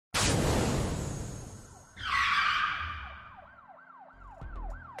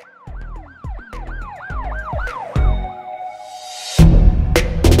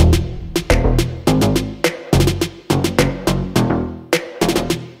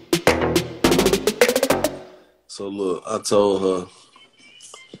So look, I told her,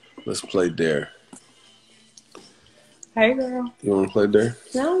 let's play Dare. Hey, girl. You want to play Dare?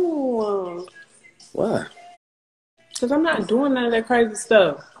 No. Why? Because I'm not doing none of that crazy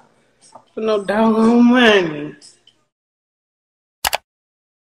stuff for no doggone money.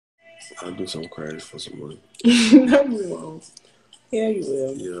 I'll do something crazy for some money. No, you won't. Yeah, you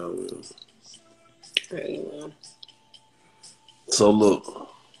will. Yeah, I will. Yeah, you will. So look,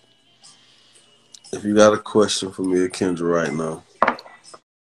 if you got a question for me or Kendra right now,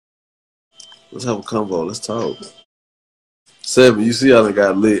 let's have a convo. Let's talk. 7, you see I done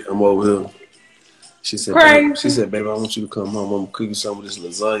got lit. I'm over here. She said, baby, I want you to come home. I'm gonna cook you some of this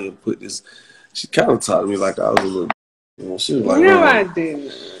lasagna and put this. She kind of talked to me like I was a little. She was like, no, I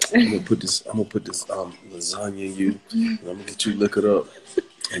didn't. I'm gonna put this lasagna in you, and I'm gonna get you to look it up,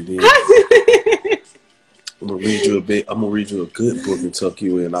 and then I'm gonna read you a bit. I'm gonna read you a good book and tuck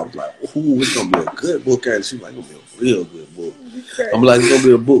you in. I was like, ooh, it's gonna be a good book. And she was like, it's gonna be a real good book. I'm like, it's gonna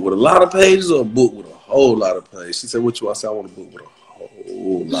be a book with a lot of pages or a book with a whole lot of pages. She said, what you? I said, I want a book with a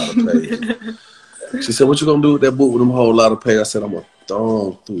whole lot of pages. She said, what you gonna do with that book with them whole lot of pages? I said, I'm gonna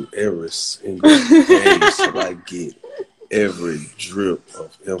thumb through every single page so I get every drip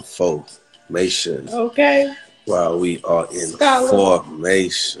of information. Okay. While we are in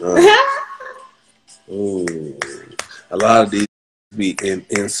formation. Ooh. A lot of these be in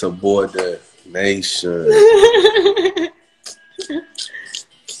insubordination.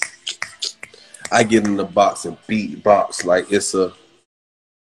 I get in the box and beat box like it's a.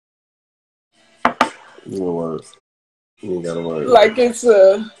 You know what? You ain't gotta worry. Like it's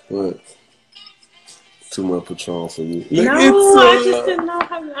a. What? Too much Patron for you. No, I just didn't know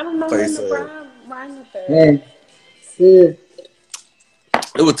how. I don't know when to rhyme with that.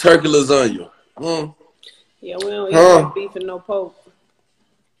 It was turkey lasagna. Yeah, we don't eat no beef and no pork.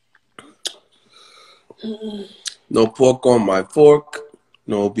 No pork on my fork.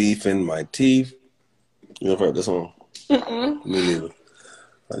 No beef in my teeth. You ever heard this song? Me neither.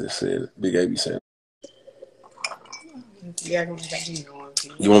 I just said it. Big A.B. said it. You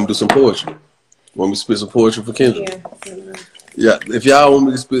want me to do some poetry? You want me to spit some poetry for Kendra? Yeah. If y'all want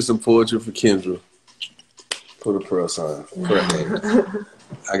me to spit some poetry for Kendra, put a prayer sign. Prayer hands.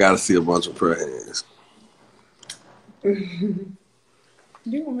 I gotta see a bunch of prayer hands.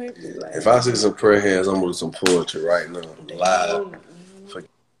 If I see some prayer hands, I'm gonna do some poetry right now. Live.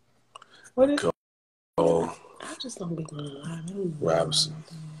 What is it? I just don't be going live. Robinson.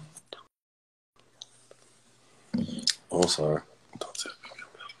 Oh, sorry. Don't tell me.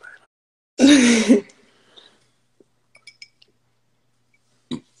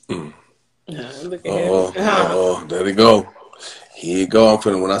 Look at him. There we go. Here you go. I'm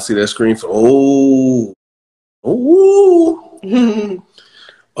finna, when I see that screen for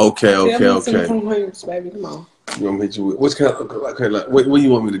Okay. Points, baby. Come on. You want me to hit you with which kind of where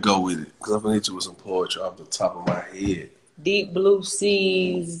you want me to go with it? Because I'm gonna hit you with some poetry off the top of my head. Deep blue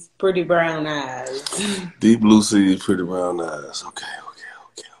seas, pretty brown eyes. Deep blue seas, pretty brown eyes. Okay.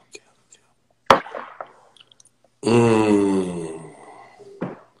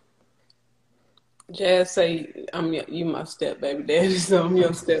 Jazz say, you my step baby daddy, so I'm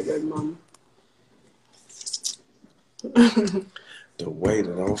your step baby mama. The way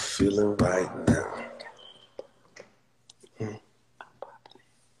that I'm feeling right now.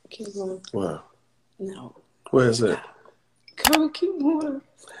 Keep going. What? No. Where is it? Come on, keep going.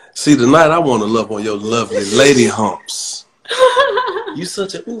 See, tonight I want to love on your lovely lady humps. You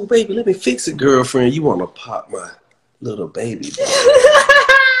such a, ooh, baby, let me fix it, girlfriend. You want to pop my little baby.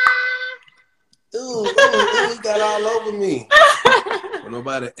 Ooh, you got all over me. When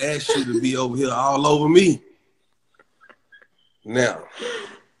nobody asked you to be over here all over me. Now,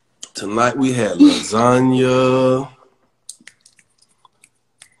 tonight we had lasagna.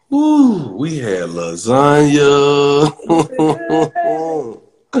 Ooh, we had lasagna.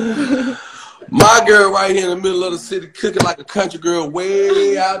 My girl right here in the middle of the city cooking like a country girl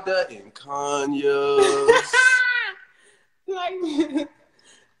way out there in Conyers. Like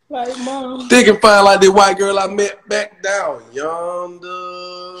mom. Thick and fine like that white girl I met back down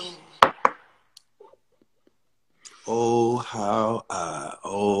yonder. Oh, how I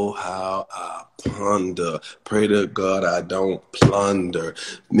ponder. Pray to God I don't plunder.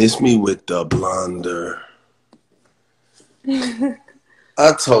 Miss me with the blunder.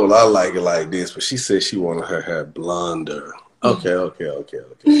 I told her I like it like this, but she said she wanted her hair blonder. Okay.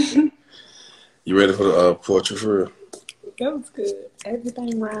 You ready for the poetry for real? That was good.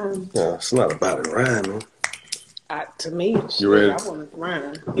 Everything rhymes. Yeah, it's not about it rhyming. To me, you ready? I want it to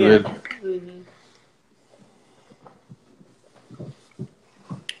rhyme. You ready?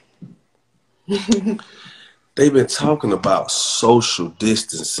 they've been talking about social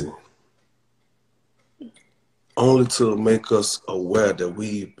distancing only to make us aware that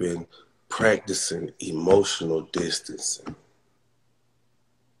we've been practicing emotional distancing.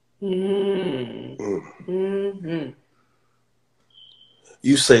 Mm-hmm.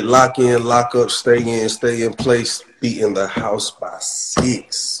 You say lock in, lock up, stay in place, be in the house by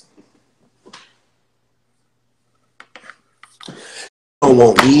 6. Don't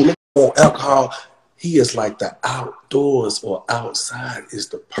want weed, don't want alcohol. He is like the outdoors or outside is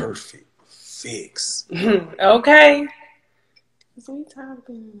the perfect fix. Okay.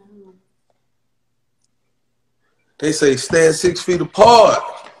 They say stand 6 feet apart.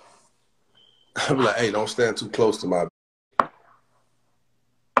 I'm like, hey, don't stand too close to my.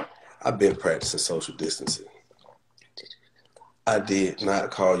 I've been practicing social distancing. I did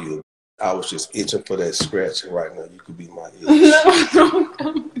not call you. I was just itching for that scratch, and right now you could be my itch.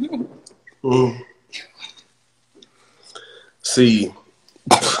 See,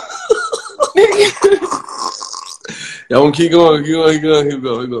 y'all keep going. Here we go.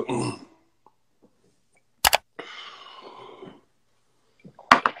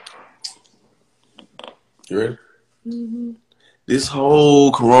 You ready? Mm-hmm. This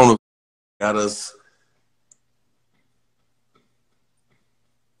whole corona got us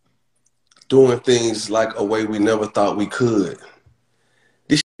doing things like a way we never thought we could.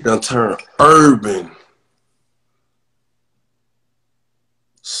 This shit done turn urban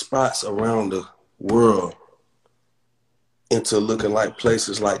spots around the world into looking like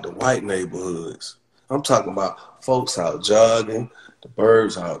places like the white neighborhoods. I'm talking about folks out jogging, the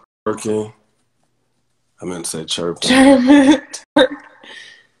birds out working. I meant to say chirping.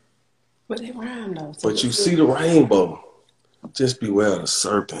 But they rhyme though. So but you see the rainbow. Just beware of the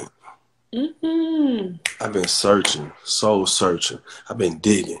serpent. Mm-hmm. I've been searching, soul searching. I've been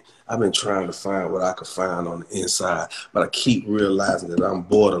digging. I've been trying to find what I could find on the inside. But I keep realizing that I'm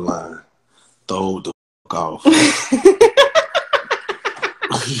borderline. Throw the fuck off.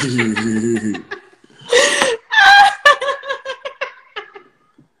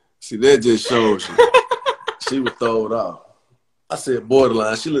 See, that just shows you. She was throw it off. I said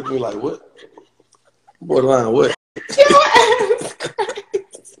borderline. She looked at me like, what? Borderline what?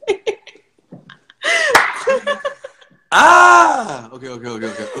 Okay. Hold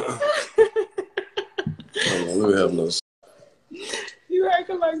on, let me have no. You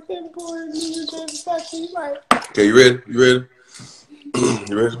acting like that boy and you just fucking like. Okay, you ready? You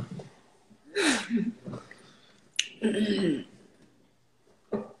ready?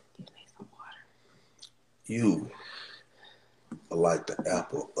 You are like the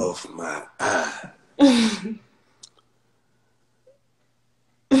apple of my eye.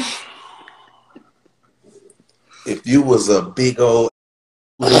 If you was a big old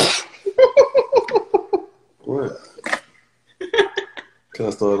what? Can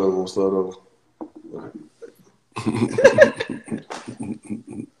I start over?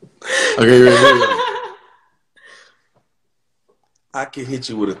 Okay, ready? I can hit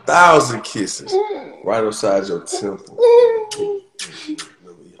you with 1,000 kisses right upside your temple.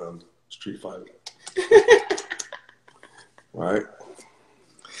 Street fighter. Right?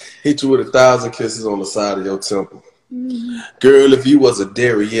 Hit you with 1,000 kisses on the side of your temple. Girl, if you was a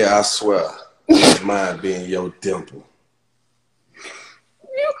dairy, yeah, I swear, mine being your dimple.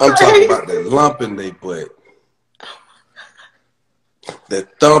 I'm talking about that lump in they butt.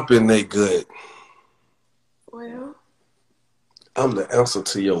 That thump in they gut. Well, I'm the answer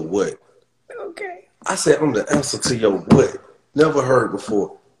to your what? Okay. I said I'm the answer to your what? Never heard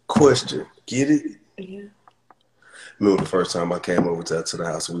before. Question. Get it? Yeah. Remember the first time I came over to the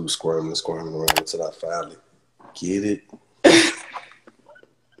house, we were squirming around until I finally get it.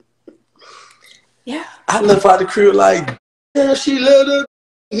 Yeah. I left out the crib like, yeah, she let her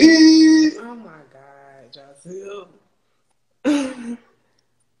eat. Oh my God, Jocelyn.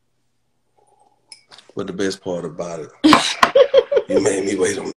 But the best part about it, you made me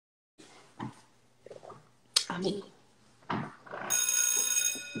wait on. I mean,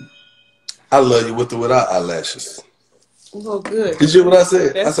 I love you with or without eyelashes. well, good. Did you hear what I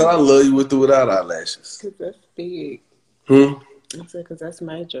said? I said I love you with or without eyelashes. Because that's big. I said because that's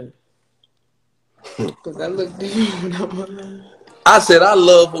major. Because I look different. I said I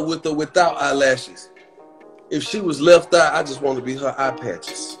love her with or without eyelashes. If she was left eye, I just want to be her eye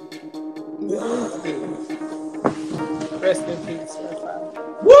patches. Rest in peace.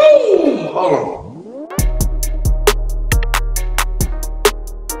 Woo! Hold on.